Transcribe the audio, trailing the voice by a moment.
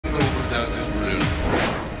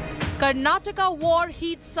Karnataka war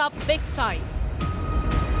heats up big time.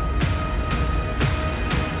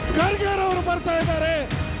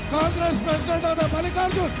 Congress President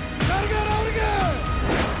Mallikarjun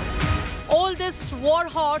Oldest war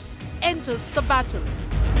horse enters the battle.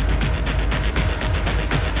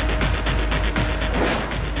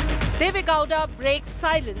 Deve Gowda breaks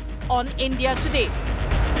silence on India Today.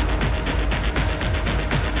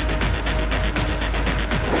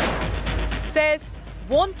 Says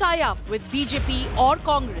won't tie up with BJP or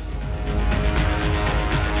Congress.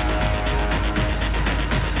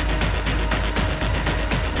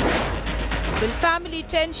 Will family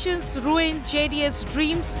tensions ruin JDS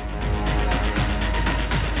dreams?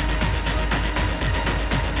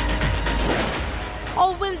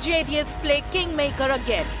 Or will JDS play kingmaker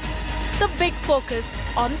again? The big focus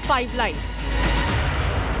on 5 Live.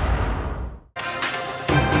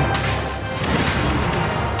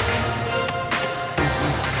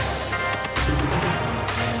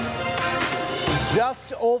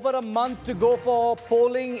 Just over a month to go for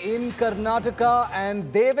polling in Karnataka,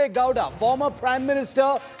 and Deve Gowda, former Prime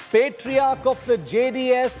Minister, patriarch of the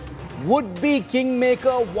JDS, would-be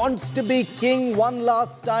kingmaker, wants to be king one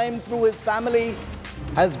last time through his family,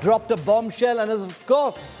 has dropped a bombshell. And as of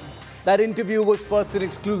course, that interview was first and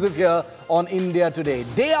exclusive here on India Today.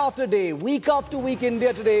 Day after day, week after week,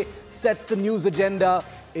 India Today sets the news agenda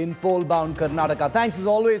in poll-bound Karnataka. Thanks as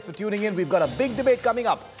always for tuning in. We've got a big debate coming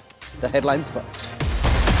up. The headlines first.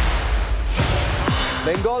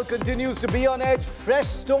 Bengal continues to be on edge. Fresh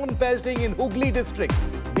stone pelting in Hooghly district.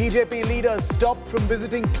 BJP leaders stopped from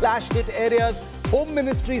visiting clash-hit areas. Home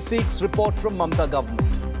Ministry seeks report from Mamata government.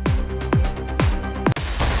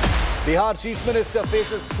 Bihar Chief Minister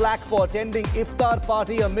faces flak for attending iftar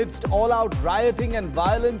party amidst all-out rioting and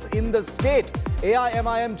violence in the state.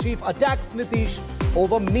 AIMIM chief attacks Nitish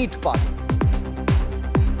over meat party.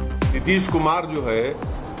 Nitish Kumar जो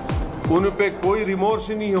है उन पे कोई remorse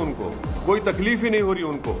ही नहीं है, उनको कोई तकलीफ ही नहीं हो रही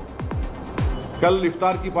उनको। कल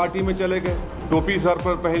इफ्तार की पार्टी में चले गए, टोपी सर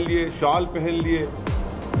पर पहन लिए, शाल पहन लिए।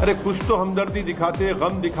 अरे कुछ तो हमदर्दी दिखाते,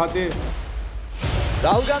 गम दिखाते।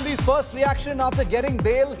 Rahul Gandhi's first reaction after getting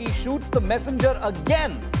bail, he shoots the messenger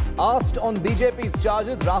again. Asked on BJP's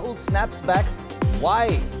charges, Rahul snaps back.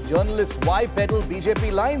 Why? Journalist, why peddle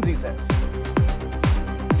BJP lines, he says.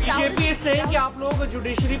 BJP is saying कि आप लोग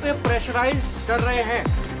जुडिशरी पे pressurise कर रहे हैं।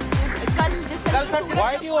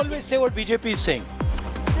 Why do you always say what BJP is saying?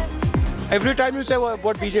 Every time you say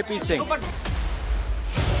what BJP is saying.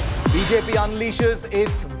 BJP unleashes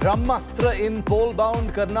its Brahmastra in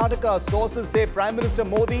poll-bound Karnataka. Sources say Prime Minister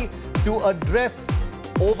Modi to address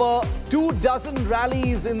over 24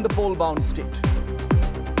 rallies in the poll-bound state.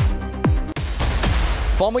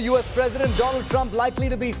 Former US President Donald Trump likely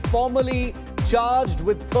to be formally charged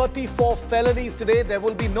with 34 felonies today. There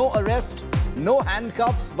will be no arrest, no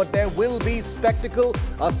handcuffs, but there will be spectacle.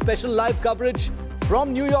 A special live coverage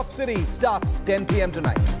from New York City starts 10 p.m.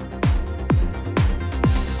 tonight.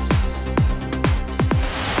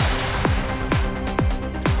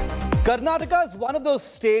 Karnataka is one of those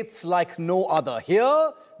states like no other.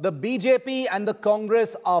 Here, the BJP and the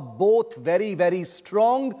Congress are both very, very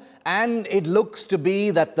strong, and it looks to be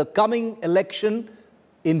that the coming election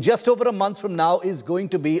in just over a month from now is going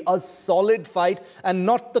to be a solid fight and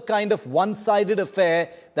not the kind of one-sided affair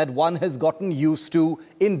that one has gotten used to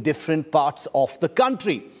in different parts of the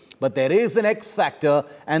country. But there is an X factor,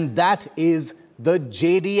 and that is the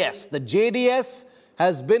JDS. The JDS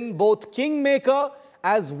has been both kingmaker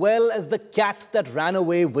as well as the cat that ran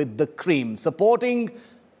away with the cream, supporting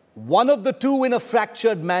one of the two in a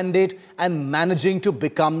fractured mandate and managing to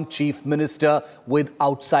become chief minister with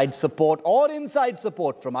outside support or inside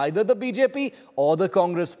support from either the BJP or the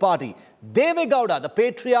Congress party. Deve Gowda, the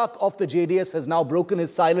patriarch of the JDS, has now broken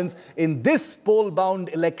his silence in this poll-bound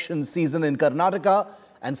election season in Karnataka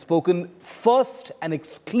and spoken first and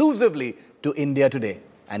exclusively to India Today.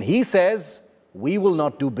 And he says, we will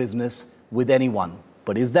not do business with anyone.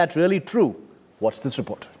 But is that really true? Watch this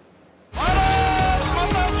report.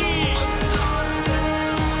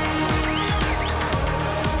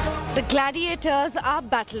 The gladiators are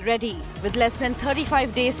battle ready with less than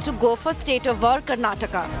 35 days to go for state of war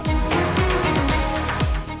Karnataka.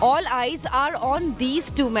 All eyes are on these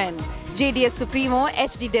two men, JDS Supremo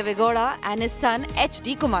HD Deve Gowda and his son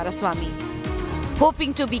HD Kumaraswamy.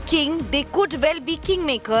 Hoping to be king, they could well be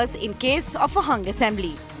kingmakers in case of a hung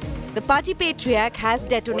assembly. The party patriarch has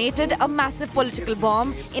detonated a massive political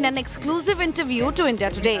bomb in an exclusive interview to India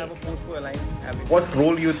Today. What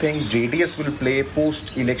role do you think JDS will play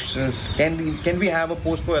post-elections? Can we have a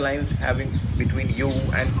post-poll alliance having between you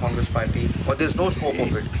and Congress party? Or there's no scope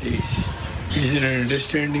of it? Please. It is an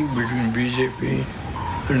understanding between BJP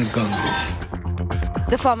and Congress.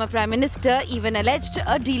 The former Prime Minister even alleged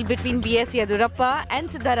a deal between BS Yediyurappa and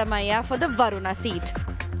Siddaramaiah for the Varuna seat.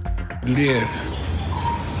 Earlier,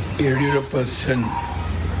 Yediyurappa's son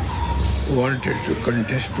wanted to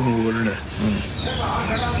contest from Varuna.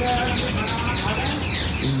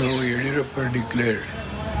 Now Yediyurappa declared,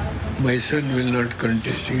 my son will not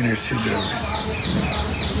contest against Siddaramaiah.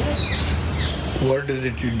 What does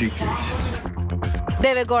it indicate?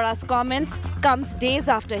 Deve Gowda's comments comes days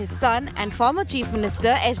after his son and former Chief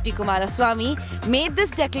Minister HD Kumaraswamy made this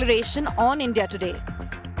declaration on India Today.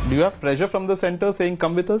 Do you have pressure from the centre saying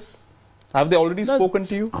come with us? Have they already spoken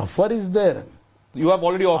to you? Offer is there. You have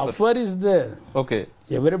already offered? Offer is there. Okay.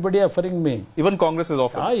 Everybody offering me. Even Congress is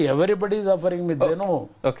offering? Everybody is offering me. They know.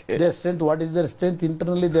 Okay. Their strength, what is their strength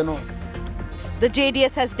internally, they know. The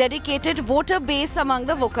JDS has dedicated voter base among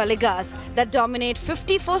the Vocaligas that dominate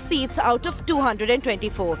 54 seats out of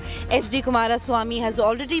 224. HD Kumaraswamy has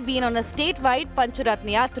already been on a statewide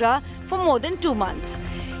Pancharatna Yatra for more than 2 months.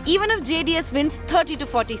 Even if JDS wins 30 to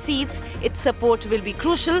 40 seats, its support will be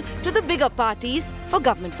crucial to the bigger parties for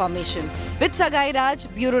government formation. With Sagai Raj,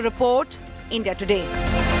 Bureau Report, India Today.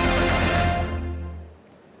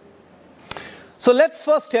 So let's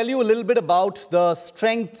first tell you a little bit about the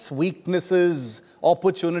strengths, weaknesses,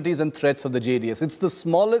 opportunities and threats of the JDS. It's the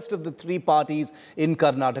smallest of the three parties in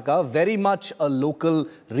Karnataka, very much a local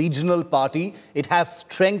regional party. It has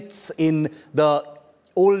strengths in the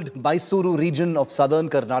old Mysuru region of southern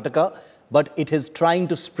Karnataka, but it is trying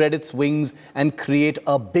to spread its wings and create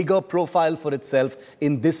a bigger profile for itself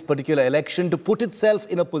in this particular election to put itself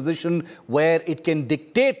in a position where it can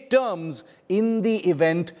dictate terms in the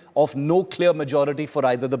event of no clear majority for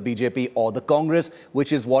either the BJP or the Congress,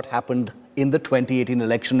 which is what happened in the 2018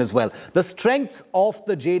 election as well. The strengths of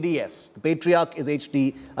the JDS, the patriarch is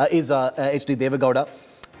HD Deve Gowda.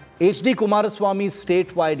 HD Kumaraswamy's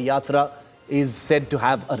statewide yatra is said to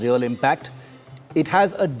have a real impact. It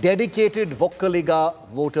has a dedicated Vocaliga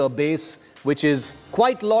voter base, which is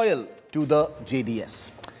quite loyal to the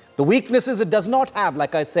JDS. The weaknesses, it does not have,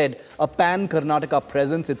 like I said, a pan-Karnataka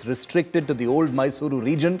presence. It's restricted to the old Mysuru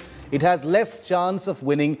region. It has less chance of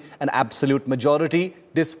winning an absolute majority,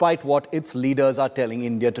 despite what its leaders are telling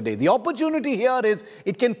India Today. The opportunity here is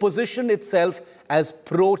it can position itself as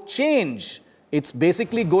pro-change. It's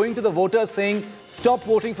basically going to the voters saying, stop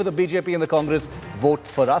voting for the BJP and the Congress, vote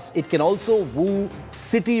for us. It can also woo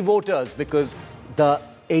city voters because the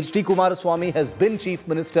HD Kumaraswamy has been Chief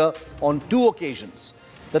Minister on 2 occasions.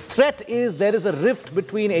 The threat is there is a rift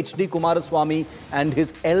between HD Kumaraswamy and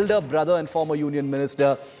his elder brother and former Union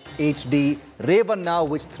Minister HD Varuna,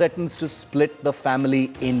 which threatens to split the family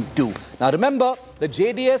in 2. Now remember, the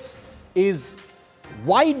JDS is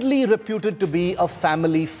widely reputed to be a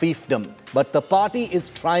family fiefdom, but the party is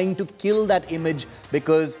trying to kill that image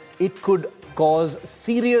because it could cause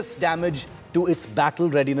serious damage to its battle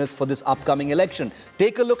readiness for this upcoming election.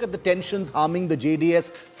 Take a look at the tensions harming the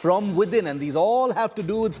JDS from within, and these all have to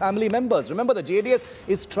do with family members. Remember, the JDS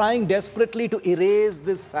is trying desperately to erase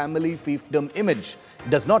this family fiefdom image. It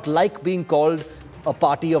does not like being called a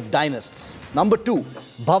party of dynasts. Number 2,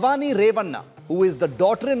 Bhavani Revanna, who is the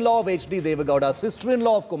daughter-in-law of HD Deve Gowda,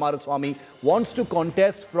 sister-in-law of Kumaraswamy, wants to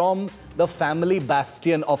contest from the family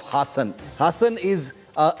bastion of Hassan. Hassan is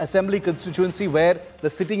an assembly constituency where the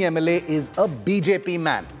sitting MLA is a BJP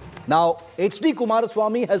man. Now, HD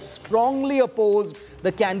Kumaraswamy has strongly opposed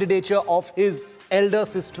the candidature of his elder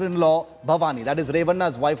sister-in-law, Bhavani. That is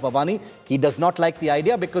Revanna's wife, Bhavani. He does not like the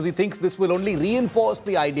idea because he thinks this will only reinforce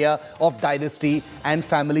the idea of dynasty and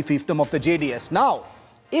family fiefdom of the JDS. Now,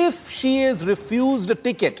 if she is refused a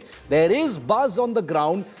ticket, there is buzz on the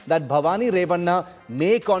ground that Bhavani Revanna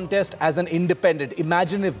may contest as an independent.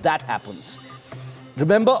 Imagine if that happens.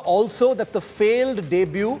 Remember also that the failed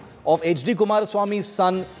debut of HD Kumaraswamy's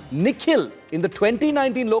son Nikhil in the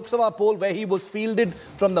 2019 Lok Sabha poll, where he was fielded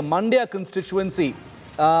from the Mandya constituency,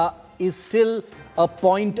 is still a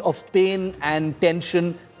point of pain and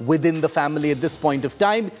tension within the family at this point of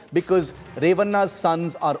time, because Revanna's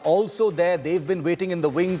sons are also there. They've been waiting in the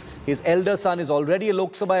wings. His elder son is already a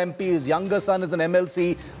Lok Sabha MP. His younger son is an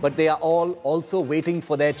MLC, but they are all also waiting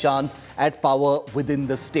for their chance at power within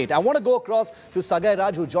the state. I want to go across to Sagai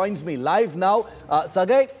Raj, who joins me live now.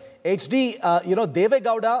 Sagai, HD, Deve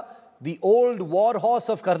Gowda, the old war horse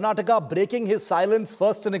of Karnataka, breaking his silence,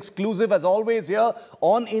 first and exclusive as always here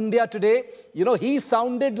on India Today. You know, he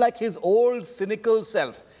sounded like his old cynical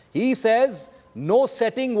self. He says, no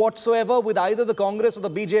setting whatsoever with either the Congress or the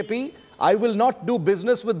BJP. I will not do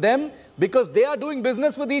business with them because they are doing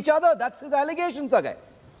business with each other. That's his allegation, Sagai.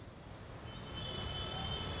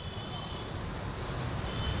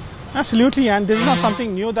 Absolutely, and this is not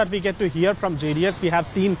something new that we get to hear from JDS. We have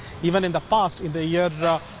seen even in the past, in the year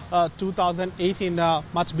 2018,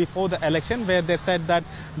 much before the election, where they said that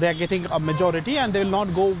they are getting a majority and they will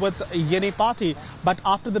not go with any party. But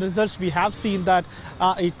after the results, we have seen that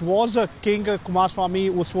it was King Kumaraswamy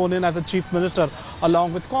who was sworn in as a chief minister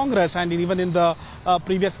along with Congress, and even in the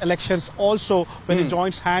previous elections also, when he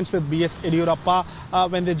joins hands with BS Yediyurappa,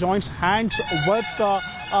 when they joins hands with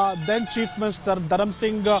then Chief Minister Dharam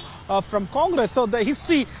Singh from Congress. So the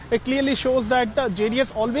history clearly shows that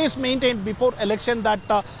JDS always maintained before election that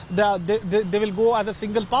they will go as a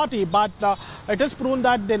single party, but it is proven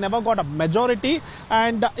that they never got a majority,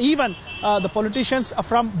 and even the politicians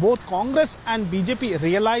from both Congress and BJP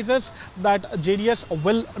realizes that JDS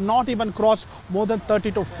will not even cross more than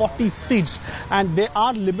 30 to 40 seats, and they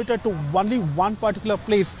are limited to only one particular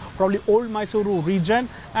place, probably Old Mysuru region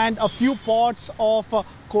and a few parts of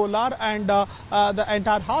Kolar and the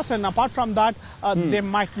entire house, and apart from that they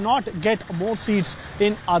might not get more seats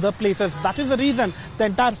in other places. That is the reason the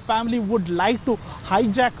entire family would like to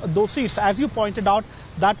hijack those seats. As you pointed out,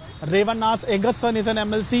 that Revanna's younger son is an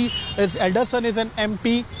MLC, his elder son is an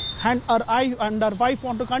MP, and her wife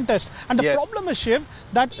want to contest. And the problem is, Shiv,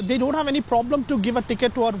 that they don't have any problem to give a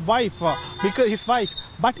ticket to her wife, because his wife.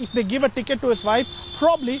 But if they give a ticket to his wife,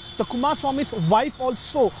 probably the Kumaraswamy's wife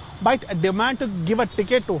also might demand to give a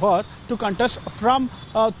ticket to her to contest from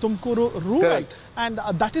Tumkuru rural. Correct. And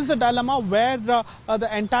that is the dilemma where the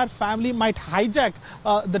entire family might hijack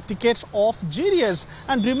the tickets of JDS.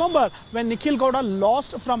 And remember, when Nikhil Gowda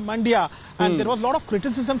lost from Mandya, and there was a lot of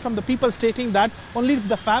criticism from the people stating that only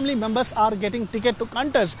the family members are getting ticket to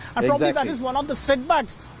contest. And probably that is one of the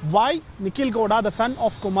setbacks why Nikhil Gowda, the son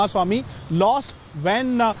of Kumaraswamy, lost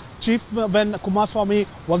when Kumaraswamy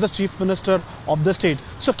was the chief minister of the state.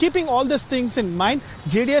 So keeping all these things in mind,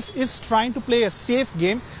 JDS is trying to play a safe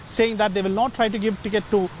game, saying that they will not try to give ticket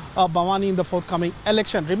to Bhavani in the forthcoming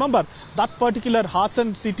election. Remember, that particular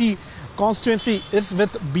Hassan city constituency is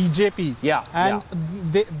with BJP. And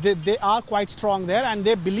they are quite strong there, and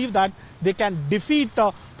they believe that they can defeat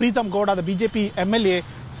Pritam Gowda, the BJP MLA,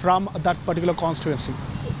 from that particular constituency.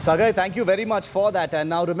 Sagai, thank you very much for that. And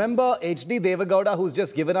now remember, Deve Gowda, who's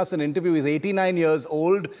just given us an interview, is 89 years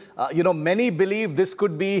old. Many believe this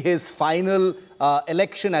could be his final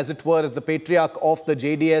election, as it were, as the patriarch of the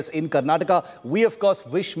JDS in Karnataka. We, of course,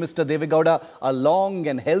 wish Mr. Deve Gowda a long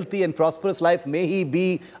and healthy and prosperous life. May he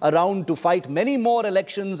be around to fight many more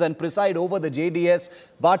elections and preside over the JDS.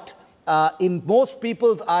 But in most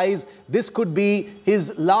people's eyes, this could be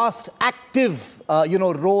his last active,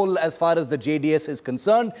 role as far as the JDS is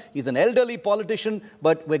concerned. He's an elderly politician,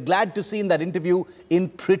 but we're glad to see in that interview in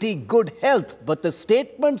pretty good health. But the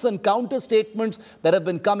statements and counter statements that have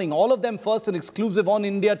been coming, all of them first and exclusive on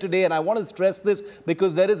India Today, and I want to stress this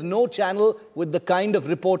because there is no channel with the kind of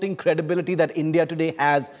reporting credibility that India Today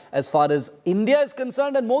has as far as India is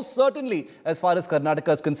concerned, and most certainly as far as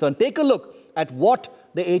Karnataka is concerned. Take a look at what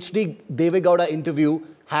the Deve Gowda interview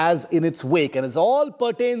has in its wake, and it all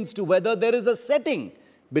pertains to whether there is a setting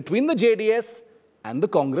between the JDS and the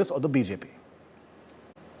Congress or the BJP.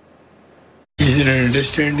 Is there an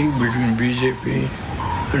understanding between BJP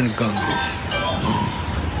and Congress?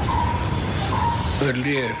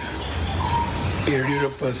 Earlier,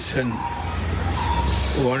 Yediyurappa's son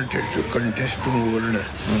wanted to contest from Varuna.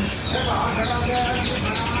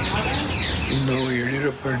 Now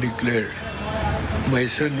Yediyurappa declared, my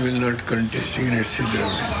son will not contest in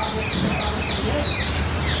Siddaramaiah.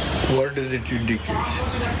 What does it indicate?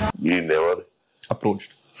 We never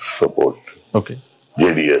approached support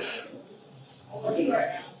JDS.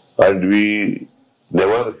 And we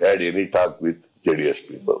never had any talk with JDS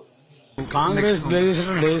people. Congress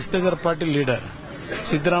legislature party leader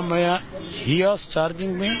Siddaramaiah, he was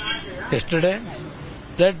charging me yesterday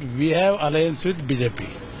that we have alliance with BJP.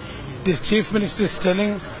 This chief minister is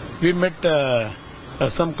telling we met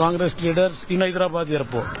some Congress leaders in Hyderabad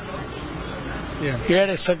airport. He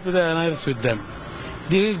had struck with the alliance with them.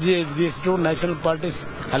 This is these two national parties'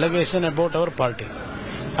 allegation about our party.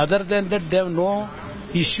 Other than that, they have no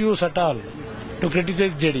issues at all to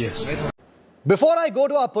criticize JDS. Before I go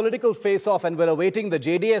to our political face-off, and we're awaiting the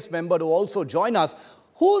JDS member to also join us,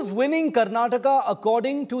 who's winning Karnataka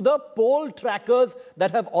according to the poll trackers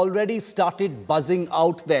that have already started buzzing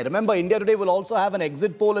out there? Remember, India Today will also have an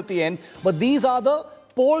exit poll at the end, but these are the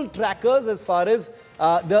poll trackers as far as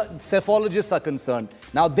the psephologists are concerned.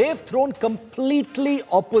 Now, they've thrown completely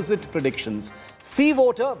opposite predictions. C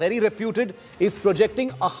Voter, very reputed, is projecting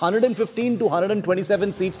 115 to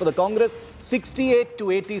 127 seats for the Congress, 68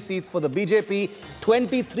 to 80 seats for the BJP,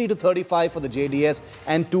 23 to 35 for the JDS,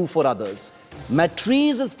 and 2 for others.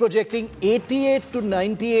 Matriz is projecting 88 to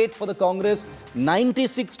 98 for the Congress,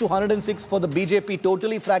 96 to 106 for the BJP,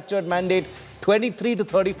 totally fractured mandate, 23 to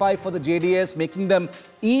 35 for the JDS, making them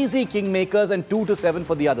easy kingmakers, and 2 to 7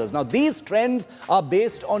 for the others. Now, these trends are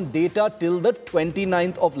based on data till the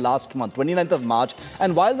 29th of last month, 29th of March.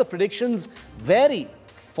 And while the predictions vary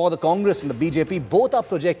for the Congress and the BJP, both are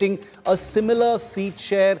projecting a similar seat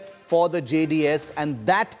share for the JDS, and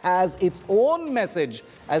that has its own message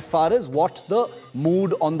as far as what the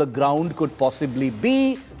mood on the ground could possibly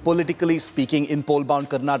be, politically speaking, in poll-bound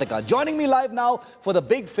Karnataka. Joining me live now for the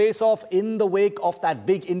big face-off in the wake of that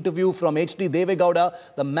big interview from Deve Gowda,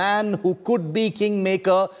 the man who could be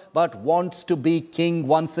kingmaker but wants to be king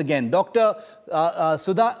once again. Dr.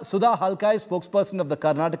 Sudha Halkai, spokesperson of the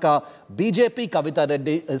Karnataka BJP, Kavita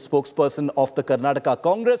Reddy, spokesperson of the Karnataka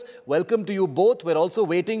Congress. Welcome to you both. We're also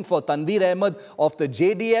waiting for Tanveer Ahmed of the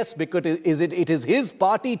JDS, because it is his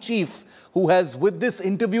party chief who has, with this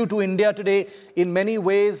interview to India today, in many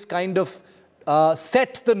ways kind of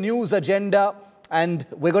set the news agenda, and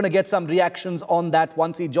we're going to get some reactions on that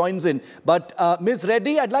once he joins in. But Ms.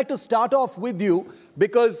 Reddy, I'd like to start off with you,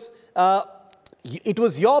 because it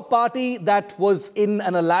was your party that was in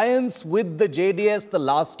an alliance with the JDS the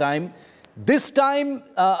last time. This time,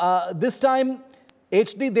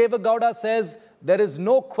 Deve Gowda says there is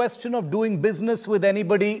no question of doing business with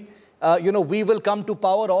anybody. We will come to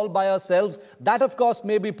power all by ourselves. That, of course,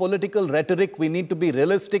 may be political rhetoric. We need to be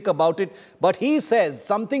realistic about it. But he says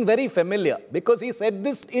something very familiar, because he said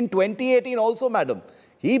this in 2018 also, madam.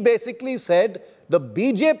 He basically said the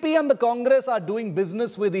BJP and the Congress are doing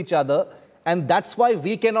business with each other, and that's why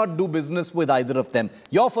we cannot do business with either of them.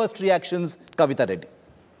 Your first reactions, Kavita Reddy.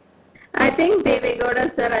 I think Deve Gowda,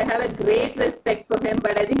 sir, I have a great respect for him,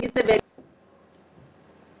 but I think it's a very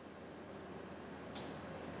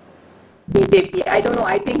BJP. I don't know.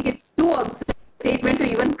 I think it's too absurd statement to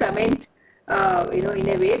even comment, in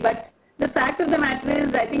a way. But the fact of the matter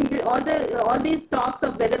is, I think all these talks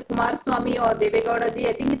of whether Kumaraswamy or Deve Gowda ji,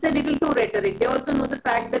 I think it's a little too rhetoric. They also know the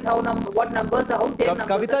fact that what numbers are, how their numbers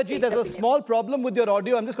Kavita ji, there's a small problem with your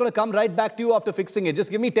audio. I'm just going to come right back to you after fixing it.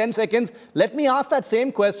 Just give me 10 seconds. Let me ask that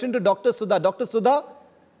same question to Dr. Sudha. Dr. Sudha,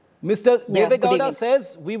 Mr. Deve Gowda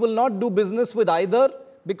says we will not do business with either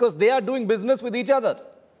because they are doing business with each other.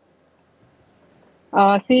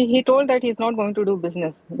 See, he told that he's not going to do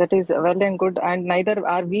business. That is well and good, and neither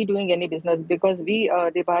are we doing any business, because the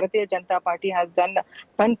Bharatiya Janata Party has done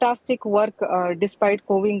fantastic work despite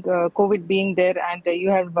COVID being there. And you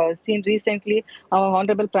have seen recently our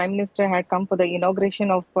Honorable Prime Minister had come for the inauguration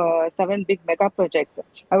of 7 big mega projects.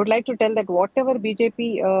 I would like to tell that whatever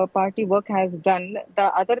BJP party work has done,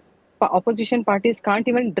 the other opposition parties can't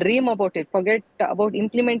even dream about it. Forget about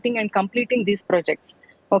implementing and completing these projects.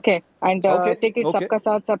 Okay, and take it Sabka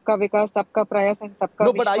Saath, Sabka Vikas, Sabka Prayas, and Sabka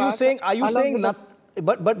No, but are you saying not?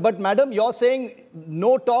 But madam, you're saying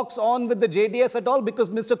no talks on with the JDS at all, because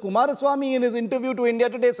Mr. Kumaraswamy in his interview to India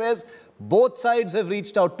Today says both sides have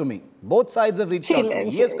reached out to me. Both sides have reached out to me.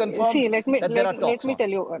 He has confirmed that there are talks.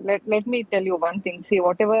 Let me tell you one thing. See,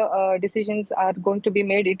 whatever decisions are going to be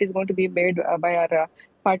made, it is going to be made by our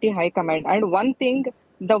party high command. And one thing,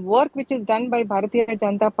 the work which is done by Bharatiya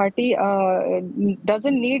Janata Party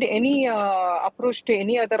doesn't need any approach to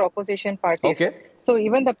any other opposition parties. Okay. So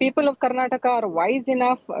even the people of Karnataka are wise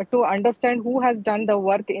enough to understand who has done the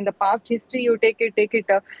work in the past history. You take it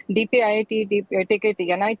DPIIT, take it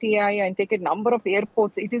NITI, and take it number of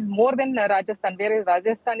airports. It is more than Rajasthan, whereas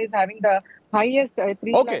Rajasthan is having the highest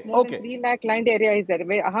 3 lakh land area is there.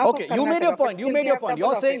 Okay, you made your point.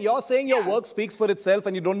 You're saying your work speaks for itself,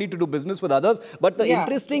 and you don't need to do business with others. But the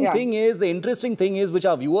interesting thing is, which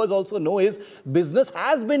our viewers also know, is business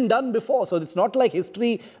has been done before. So it's not like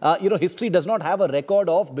history. History does not have a record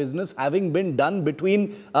of business having been done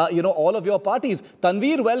between all of your parties.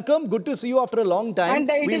 Tanveer, welcome. Good to see you after a long time. And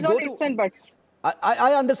it is all ifs and buts.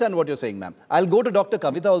 I understand what you're saying, ma'am. I'll go to Dr.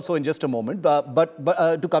 Kavita also in just a moment, but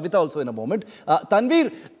to Kavita also in a moment.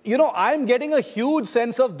 Tanveer, I'm getting a huge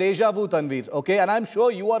sense of deja vu, Tanveer, okay? And I'm sure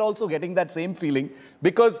you are also getting that same feeling,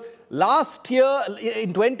 because last year,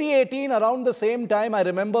 in 2018, around the same time, I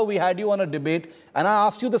remember we had you on a debate, and I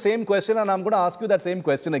asked you the same question, and I'm going to ask you that same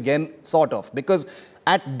question again, sort of, because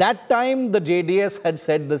at that time, the JDS had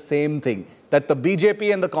said the same thing, that the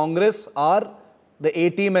BJP and the Congress are the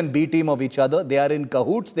A team and B team of each other. They are in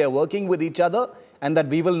cahoots, they are working with each other, and that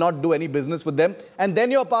we will not do any business with them. And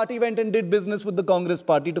then your party went and did business with the Congress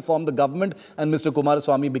party to form the government, and Mr.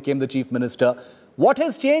 Kumaraswamy became the chief minister. What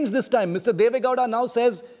has changed this time? Mr. Deve Gowda now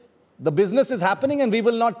says the business is happening and we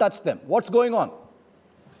will not touch them. What's going on?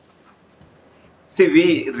 See,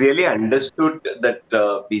 we really understood that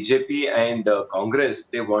BJP and Congress,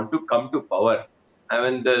 they want to come to power. I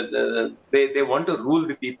mean, they want to rule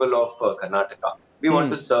the people of Karnataka. We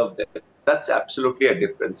want to serve them. That's absolutely a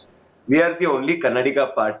difference. We are the only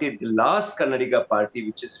Karnataka party, the last Karnataka party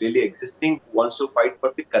which is really existing, who wants to fight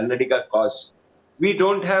for the Karnataka cause. We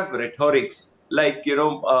don't have rhetorics like,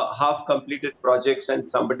 half completed projects and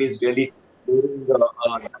somebody is really wearing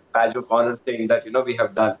a badge of honor saying that, we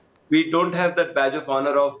have done. We don't have that badge of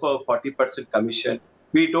honor of 40% commission.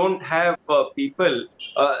 We don't have people,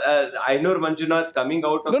 Ainur Manjunath coming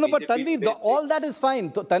out of No, BJP. but Tanveer, all that is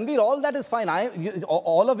fine. Tanveer, all that is fine.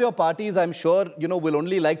 All of your parties, I'm sure, will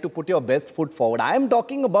only like to put your best foot forward. I am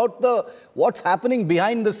talking about what's happening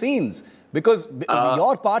behind the scenes. Because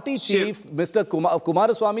your party chief, Mr.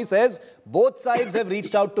 Kumaraswamy, says both sides have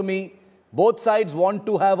reached out to me. Both sides want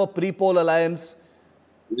to have a pre-poll alliance.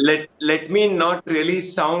 Let me not really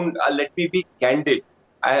sound, let me be candid.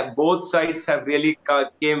 Both sides have really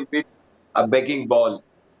came with a begging ball.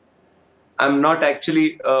 I'm not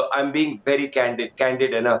actually, I'm being very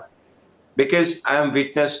candid enough, because I am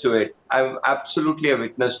witness to it. I'm absolutely a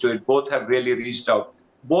witness to it. Both have really reached out.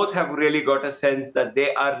 Both have really got a sense that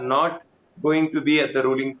they are not going to be at the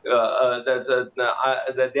ruling,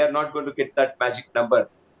 that they are not going to get that magic number.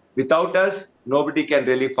 Without us, nobody can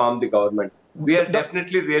really form the government. We are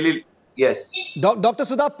definitely really, yes. Dr.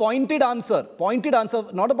 Sudha, pointed answer,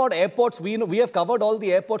 not about airports. We have covered all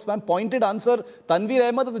the airports, ma'am. Pointed answer. Tanveer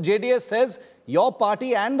Ahmed of the JDS says your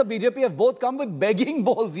party and the BJP have both come with begging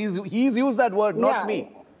bowls. He's used that word, not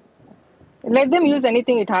me. Let them use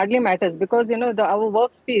anything, it hardly matters, because our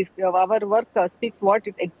work speaks, speaks what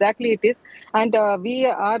exactly it is, and we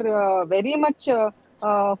are very much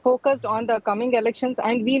focused on the coming elections,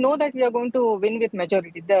 and we know that we are going to win with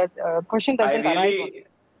majority. The question doesn't arise.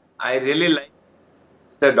 I really like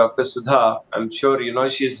Dr. Sudha. I'm sure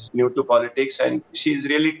she's new to politics and she's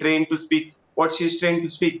really trained to speak what she's trained to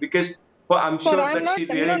speak, because I'm sure that she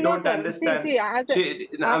really don't understand.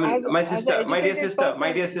 My dear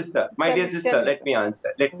sister, let me answer.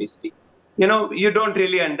 Let me speak. You don't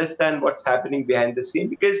really understand what's happening behind the scene,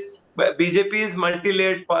 because BJP is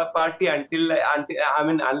multi-layered party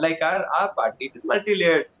unlike our party, it is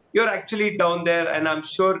multi-layered. You're actually down there, and I'm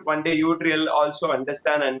sure one day you would also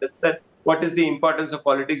understand what is the importance of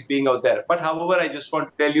politics being out there. But however, I just want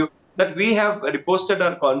to tell you that we have reposted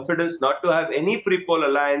our confidence not to have any pre-poll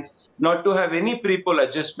alliance, not to have any pre-poll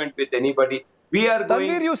adjustment with anybody. We are going...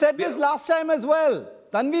 Tanveer, you said this last time as well.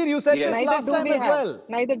 Tanveer, you said this last time as well.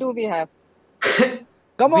 Neither do we have.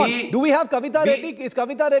 Come on, do we have Kavita Reddy? Is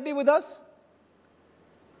Kavita Reddy with us?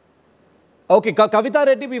 Okay, Kavita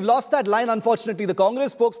Reddy, we've lost that line, unfortunately. The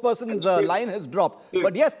Congress spokesperson's line has dropped.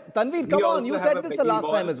 But yes, Tanveer, come on, you said this the last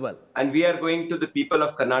time as well. And we are going to the people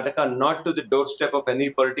of Karnataka, not to the doorstep of any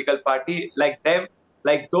political party like them,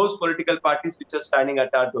 like those political parties which are standing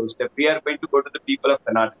at our doorstep. We are going to go to the people of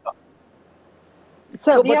Karnataka.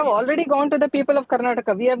 Sir, we have already gone to the people of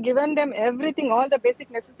Karnataka. We have given them everything, all the basic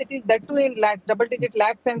necessities, that too in lakhs, double-digit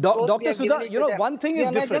lakhs and crores. Dr. Sudha, one thing is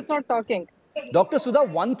different. We are just not talking. Dr. Sudha,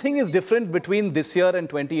 one thing is different between this year and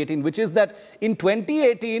 2018, which is that in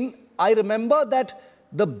 2018, I remember that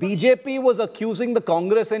the BJP was accusing the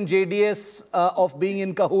Congress and JDS of being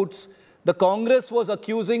in cahoots. The Congress was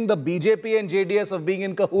accusing the BJP and JDS of being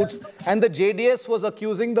in cahoots, and the JDS was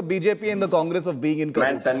accusing the BJP and the Congress of being in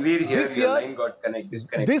cahoots. Man, Tanveer, here your line got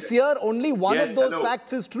disconnected. This year, only one of those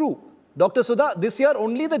facts is true. Dr. Sudha, this year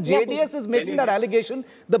only the JDS is making that allegation.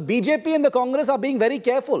 The BJP and the Congress are being very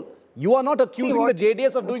careful. You are not accusing the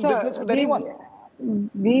JDS of doing business with anyone.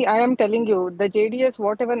 I am telling you, the JDS,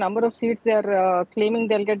 whatever number of seats they are claiming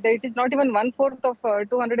they'll get there, it is not even 1/4 of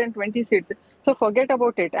 220 seats. So forget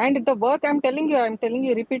about it. And the work I'm telling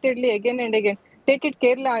you repeatedly again and again. Take it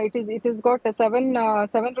Kerala, it is got 7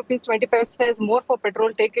 rupees 20 paise more for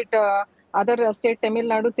petrol. Take it other state, Tamil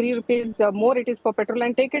Nadu, 3 rupees more it is for petrol.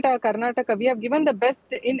 And take it Karnataka, we have given the best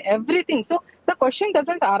in everything. So the question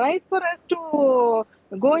doesn't arise for us to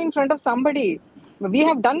go in front of somebody. We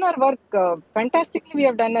have done our work fantastically. We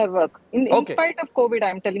have done our work in spite of COVID.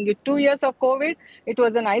 I am telling you, 2 years of COVID, it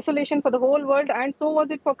was an isolation for the whole world, and so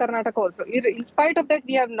was it for Karnataka also. In spite of that,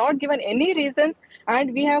 we have not given any reasons,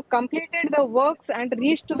 and we have completed the works and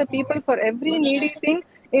reached to the people for every needy thing.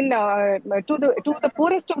 To the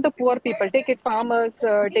poorest of the poor people. Take it farmers,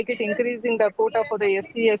 take it increasing the quota for the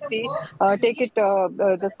SC, ST, take it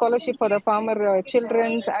the scholarship for the farmer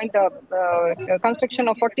children's, and construction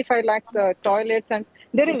of 45 lakhs toilets, and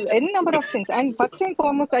There is any number of things. And first and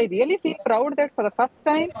foremost, I really feel proud that for the first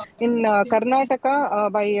time in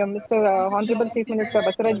Karnataka by Mr. Honorable Chief Minister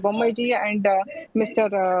Basaraj Bommai ji and Mr.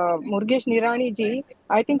 Murugesh Nirani ji,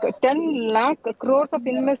 I think 10 lakh crores of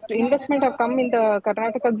investment have come in the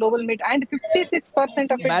Karnataka Global Meet, and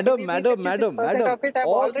 56% of it, Madam, of it have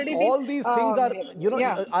already been. All these things are,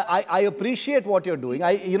 I appreciate what you're doing.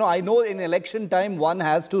 I know in election time one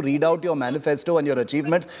has to read out your manifesto and your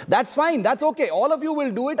achievements. That's fine. That's okay. All of you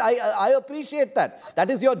will do it. I appreciate that.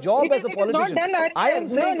 That is your job as a politician. I am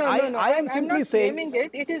saying, I am simply saying.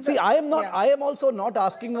 See, I am not. I am also not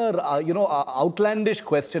asking a outlandish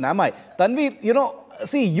question, am I? Tanveer,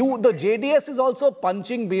 see, the JDS is also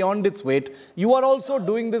punching beyond its weight. You are also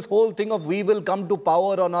doing this whole thing of we will come to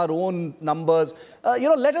power on our own numbers.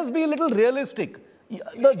 Let us be a little realistic.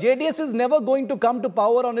 The JDS is never going to come to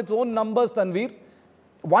power on its own numbers, Tanveer.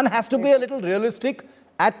 One has to be a little realistic.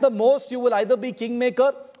 At the most, you will either be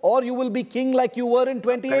kingmaker or you will be king like you were in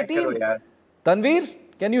 2018. Tanveer,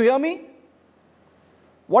 can you hear me?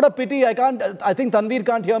 What a pity. I think Tanveer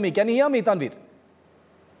can't hear me. Can you hear me, Tanveer?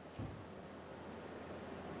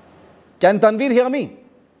 Can Tanveer hear me?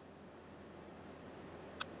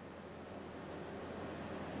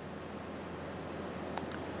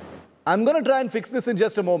 I'm going to try and fix this in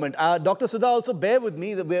just a moment. Dr. Sudha, also bear with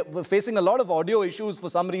me. We're facing a lot of audio issues for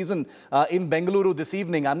some reason in Bengaluru this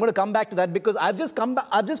evening. I'm going to come back to that because I've just come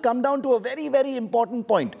down to a very, very important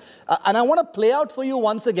point. And I want to play out for you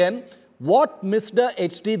once again what Mr.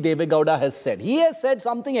 Deve Gowda has said. He has said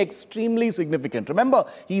something extremely significant. Remember,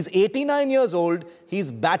 he's 89 years old.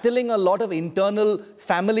 He's battling a lot of internal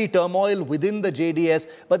family turmoil within the JDS.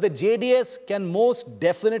 But the JDS can most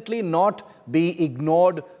definitely not be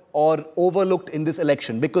ignored or overlooked in this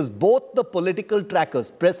election, because both the political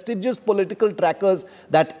trackers, prestigious political trackers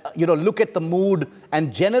that look at the mood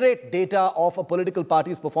and generate data of a political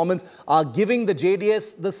party's performance, are giving the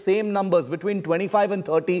JDS the same numbers, between 25 and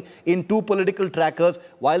 30 in two political trackers,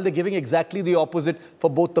 while they're giving exactly the opposite for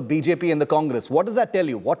both the BJP and the Congress. What does that tell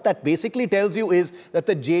you? What that basically tells you is that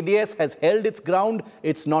the JDS has held its ground.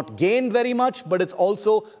 It's not gained very much, but it's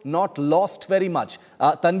also not lost very much.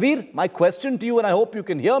 Tanveer, my question to you, and I hope you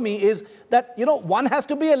can hear me, is that, one has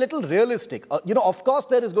to be a little realistic. Of course,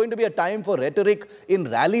 there is going to be a time for rhetoric in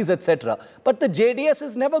rallies, etc. But the JDS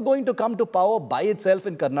is never going to come to power by itself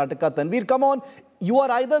in Karnataka. Tanveer, come on. You are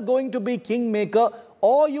either going to be kingmaker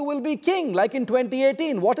or you will be king, like in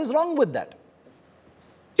 2018. What is wrong with that?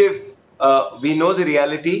 If we know the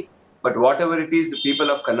reality, but whatever it is, the people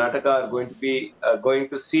of Karnataka are going to be going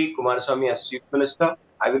to see Kumaraswamy as Chief Minister.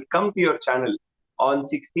 I will come to your channel on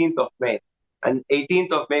 16th of May. And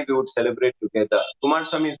 18th of May, we would celebrate together.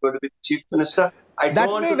 Kumaraswamy is going to be the Chief Minister. That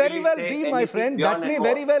may very well be, my friend. That may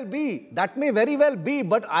very well be. That may very well be.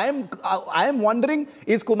 But I am wondering,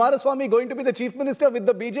 is Kumaraswamy going to be the Chief Minister with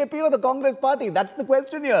the BJP or the Congress party? That's the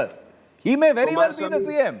question here. He may very well be the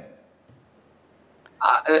CM.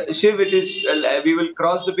 Shiv, we will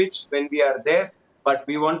cross the bridge when we are there. But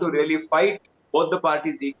we want to really fight both the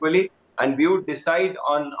parties equally. And we would decide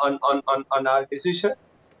on our decision.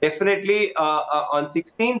 Definitely on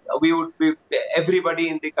 16th, we would be, everybody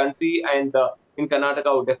in the country and in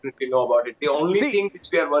Karnataka would definitely know about it. The only thing which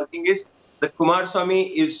we are working is that Kumaraswamy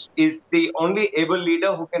is the only able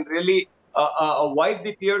leader who can really wipe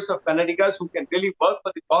the tears of Kannadigas, who can really work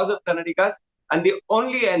for the cause of Kannadigas. And the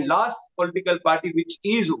only and last political party which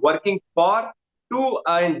is working for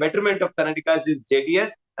and betterment of Kannadigas is JDS.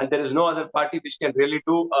 And there is no other party which can really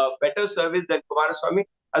do a better service than Kumaraswamy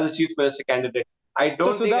as a Chief Minister candidate. I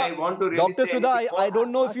don't think I want to really Dr. Sudha, I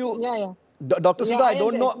don't know if you... Dr. Sudha, I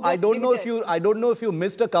don't know if you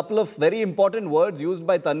missed a couple of very important words used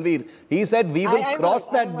by Tanveer. He said, we will cross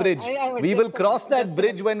that bridge. We will cross that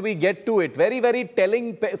bridge when we get to it. Very, very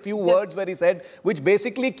telling few words where he said, which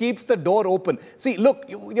basically keeps the door open. See, look,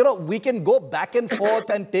 we can go back and forth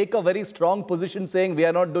and take a very strong position saying we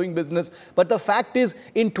are not doing business. But the fact is,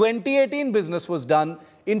 in 2018, business was done.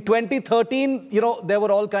 In 2013, there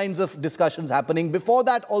were all kinds of discussions happening. Before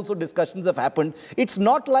that, also discussions have happened. It's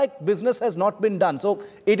not like business has not been done. So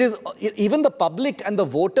it is, even the public and the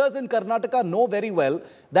voters in Karnataka know very well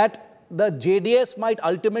that the JDS might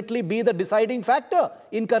ultimately be the deciding factor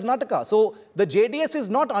in Karnataka. So the JDS is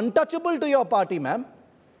not untouchable to your party, ma'am.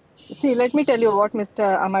 See, let me tell you what my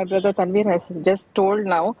brother Tanveer has just told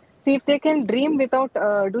now. See, if they can dream without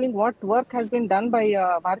doing what work has been done by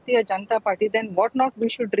Bharatiya Janata Party, then what not we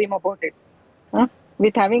should dream about it? Huh?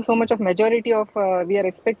 With having so much of majority of, we are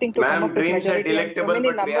expecting to come up with dreams are delectable,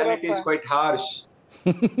 but reality is quite harsh.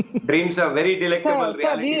 Dreams are very delectable,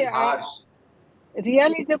 reality is harsh.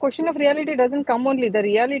 reality, the question of reality doesn't come only. The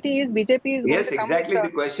reality is BJP is going to come exactly. with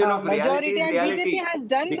The question of reality is reality. BJP has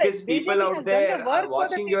done Because people out there are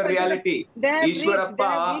watching your reality.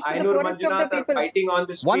 Ishwarappa, Ainur Manjunath are fighting on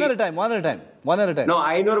the street. One at a time. No,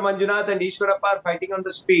 Ainur Manjunath and Ishwarappa are fighting on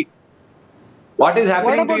the street. What is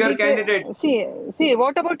happening to your candidates? See,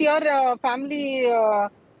 what about your family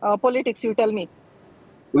politics, you tell me?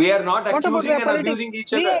 We are not accusing and abusing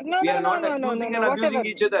each other. We are not accusing and abusing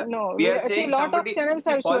each other. We are saying somebody...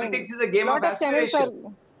 politics is a game of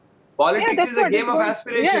aspiration. Politics is a game of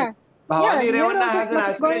aspiration. Bhavani Revanna has an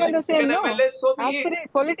aspiration to become MLA, so be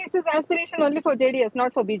it. Politics is aspiration only for JDS,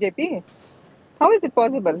 not for BJP. How is it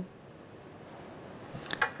possible?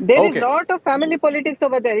 There is a lot of family politics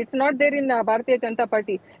over there. It's not there in Bharatiya Janata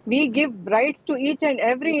Party. We give rights to each and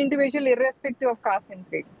every individual irrespective of caste and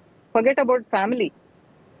creed. Forget about family.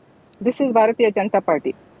 This is Bharatiya Janata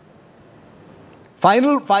Party.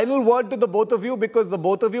 Final word to the both of you, because the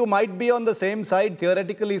both of you might be on the same side,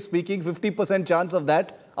 theoretically speaking, 50% chance of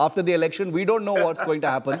that after the election. We don't know what's going to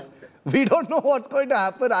happen. We don't know what's going to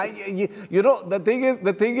happen. You know, the thing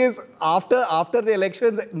is, after the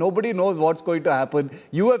elections, nobody knows what's going to happen.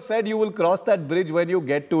 You have said you will cross that bridge when you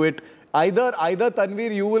get to it. Either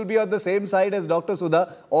Tanveer, you will be on the same side as Dr.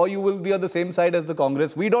 Sudha, or you will be on the same side as the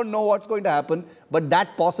Congress. We don't know what's going to happen, but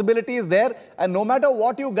that possibility is there. And no matter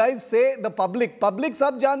what you guys say, the public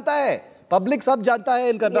sab janta hai. Public sab janta hai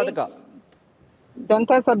in Karnataka.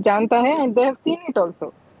 Janta sab janta hai, and they have seen it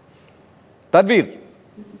also. Tanveer,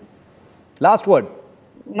 last word.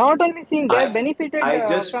 Not only seeing, they have benefited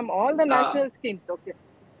from all the national schemes. Okay.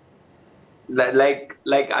 Like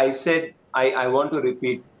I said, I want to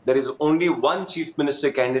repeat. There is only one chief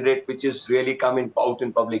minister candidate which is really coming out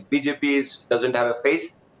in public. BJP doesn't have a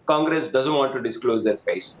face. Congress doesn't want to disclose their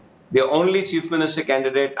face. The only chief minister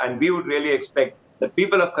candidate, and we would really expect the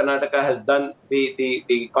people of Karnataka has done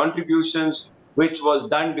the contributions which was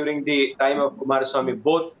done during the time of Kumaraswamy,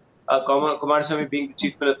 both Kumaraswamy being the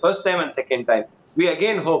chief minister first time and second time. We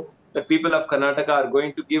again hope that people of Karnataka are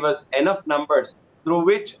going to give us enough numbers through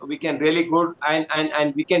which we can really go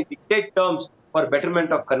and we can dictate terms for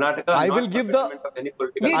betterment of Karnataka. I will give the...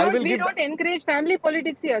 We don't encourage family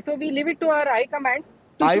politics here, so we leave it to our high commands.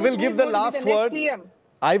 I will give the last word.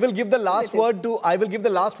 I will give the last word to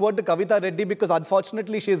Kavita Reddy, because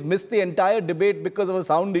unfortunately she has missed the entire debate because of a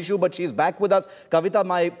sound issue, but she's back with us. Kavita,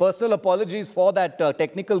 my personal apologies for that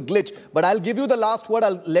technical glitch, but I'll give you the last word.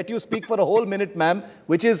 I'll let you speak for a whole minute, ma'am,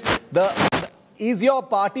 which is is your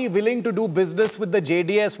party willing to do business with the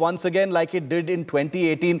JDS once again like it did in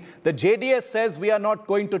 2018? The JDS says we are not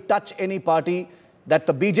going to touch any party, that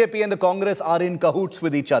the BJP and the Congress are in cahoots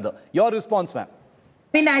with each other. Your response, ma'am?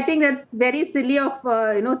 I mean, I think that's very silly of,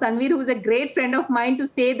 Tanveer, who is a great friend of mine, to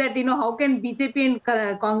say that, how can BJP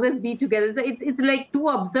and Congress be together? So it's like too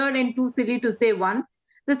absurd and too silly to say one.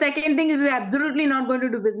 The second thing is we're absolutely not going to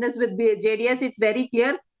do business with JDS. It's very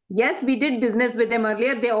clear. Yes, we did business with them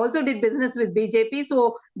earlier. They also did business with BJP.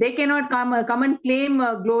 So they cannot come and claim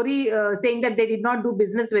glory saying that they did not do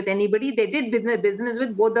business with anybody. They did business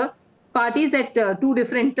with both the parties at two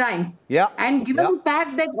different times. Yeah. And given the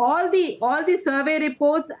fact that all the survey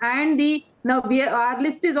reports and our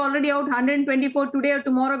list is already out, 124 today or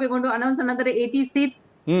tomorrow, we're going to announce another 80 seats.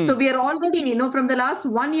 So we are already, from the last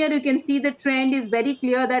 1 year, you can see the trend is very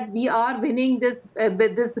clear that we are winning this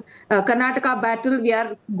Karnataka battle. We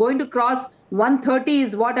are going to cross 130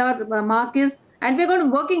 is what our mark is, and we're going to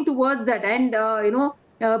working towards that. And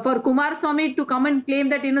for Kumaraswamy to come and claim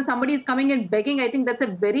that somebody is coming and begging, I think that's a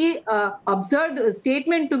very absurd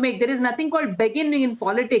statement to make. There is nothing called begging in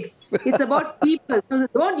politics. It's about people. So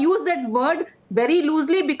don't use that word very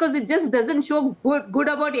loosely, because it just doesn't show good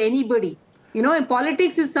about anybody. In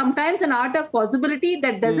politics is sometimes an art of possibility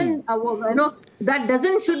that doesn't,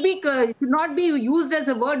 should not be used as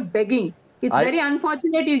a word begging. It's very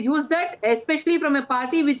unfortunate you use that, especially from a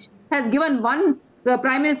party which has given one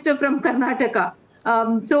Prime Minister from Karnataka.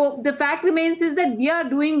 So the fact remains is that we are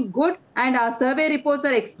doing good, and our survey reports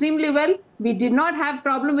are extremely well. We did not have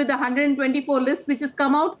problem with the 124 list which has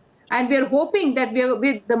come out, and we are hoping that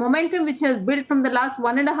with the momentum which has built from the last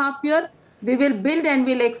 1.5 years, we will build and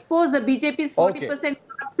we'll expose the BJP's 40%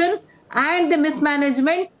 corruption and the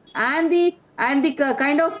mismanagement and the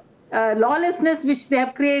kind of lawlessness which they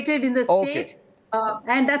have created in the state.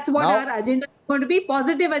 And that's what our agenda is going to be.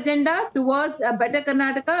 Positive agenda towards a better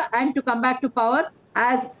Karnataka and to come back to power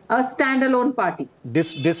as a standalone party.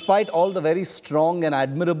 Despite all the very strong and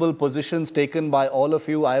admirable positions taken by all of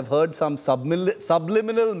you, I have heard some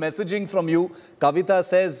subliminal messaging from you. Kavita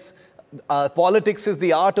says, Politics is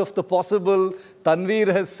the art of the possible. Tanveer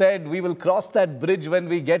has said we will cross that bridge when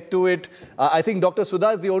we get to it. I think Dr. Sudha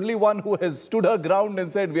is the only one who has stood her ground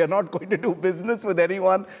and said we are not going to do business with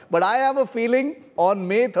anyone. But I have a feeling on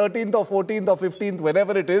May 13th or 14th or 15th,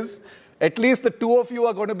 whenever it is, at least the two of you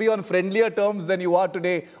are going to be on friendlier terms than you are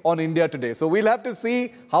today on India Today. So we'll have to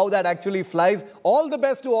see how that actually flies. All the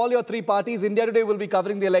best to all your three parties. India Today will be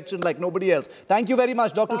covering the election like nobody else. Thank you very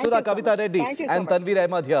much, Dr. Sudha, Kavita Reddy and Tanveer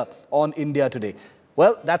Ahmed here on India Today.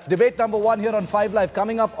 Well, that's debate number 1 here on 5 Live.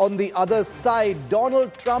 Coming up on the other side,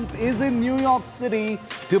 Donald Trump is in New York City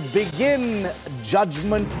to begin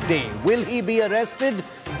Judgment Day. Will he be arrested?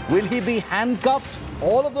 Will he be handcuffed?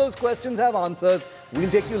 All of those questions have answers. We'll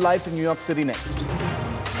take you live to New York City next.